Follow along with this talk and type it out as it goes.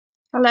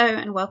Hello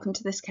and welcome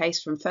to this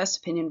case from First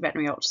Opinion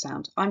Veterinary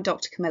Ultrasound. I'm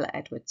Dr. Camilla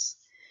Edwards.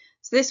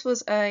 So this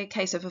was a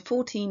case of a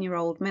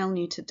 14-year-old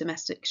male-neutered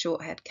domestic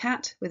short-haired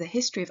cat with a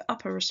history of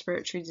upper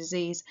respiratory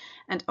disease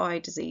and eye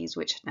disease,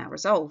 which had now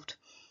resolved.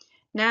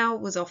 Now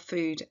was off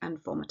food and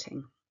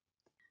vomiting.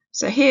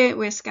 So here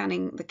we're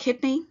scanning the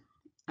kidney.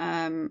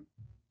 So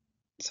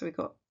we've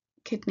got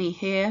kidney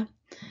here.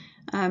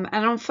 And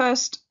on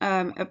first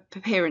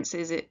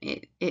appearances,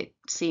 it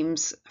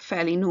seems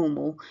fairly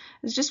normal.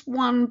 There's just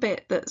one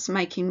bit that's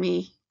making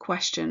me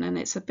question, and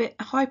it's a bit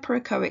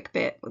hyperechoic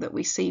bit that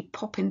we see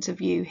pop into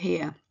view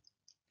here.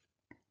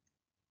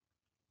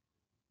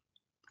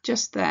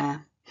 Just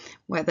there,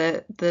 where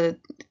the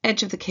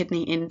edge of the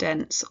kidney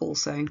indents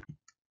also.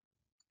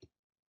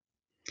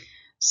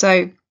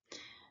 So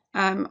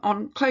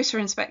on closer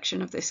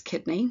inspection of this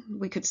kidney,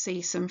 we could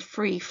see some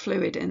free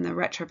fluid in the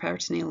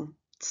retroperitoneal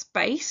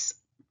space.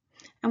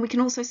 And we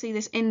can also see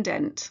this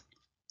indent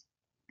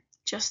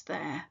just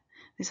there,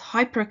 this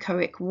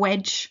hyperechoic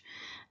wedge,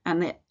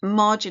 and the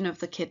margin of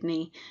the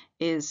kidney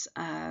is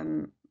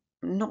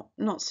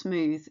not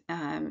smooth,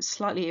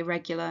 slightly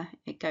irregular.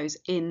 It goes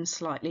in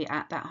slightly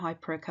at that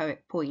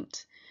hyperechoic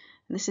point.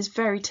 And this is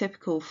very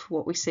typical for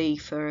what we see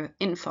for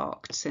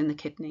infarcts in the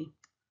kidney.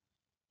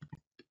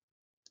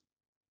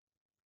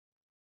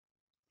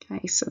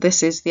 Okay, so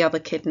this is the other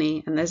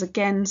kidney, and there's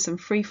again some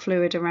free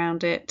fluid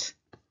around it.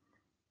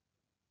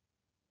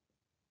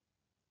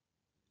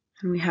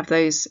 And we have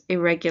those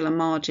irregular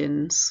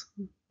margins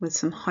with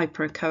some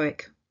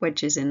hyperechoic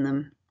wedges in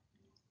them.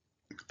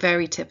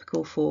 Very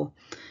typical for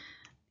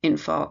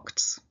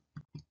infarcts.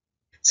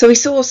 So we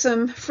saw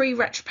some free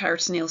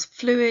retroperitoneal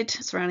fluid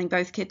surrounding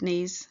both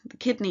kidneys. The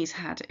kidneys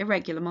had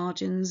irregular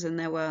margins and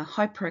there were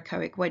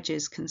hyperechoic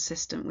wedges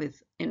consistent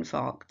with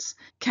infarcts.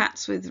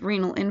 Cats with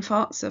renal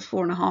infarcts are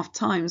 4.5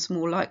 times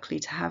more likely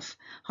to have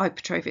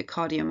hypertrophic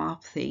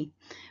cardiomyopathy,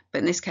 but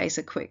in this case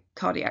a quick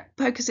cardiac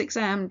POCUS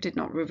exam did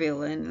not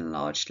reveal an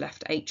enlarged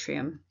left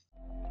atrium.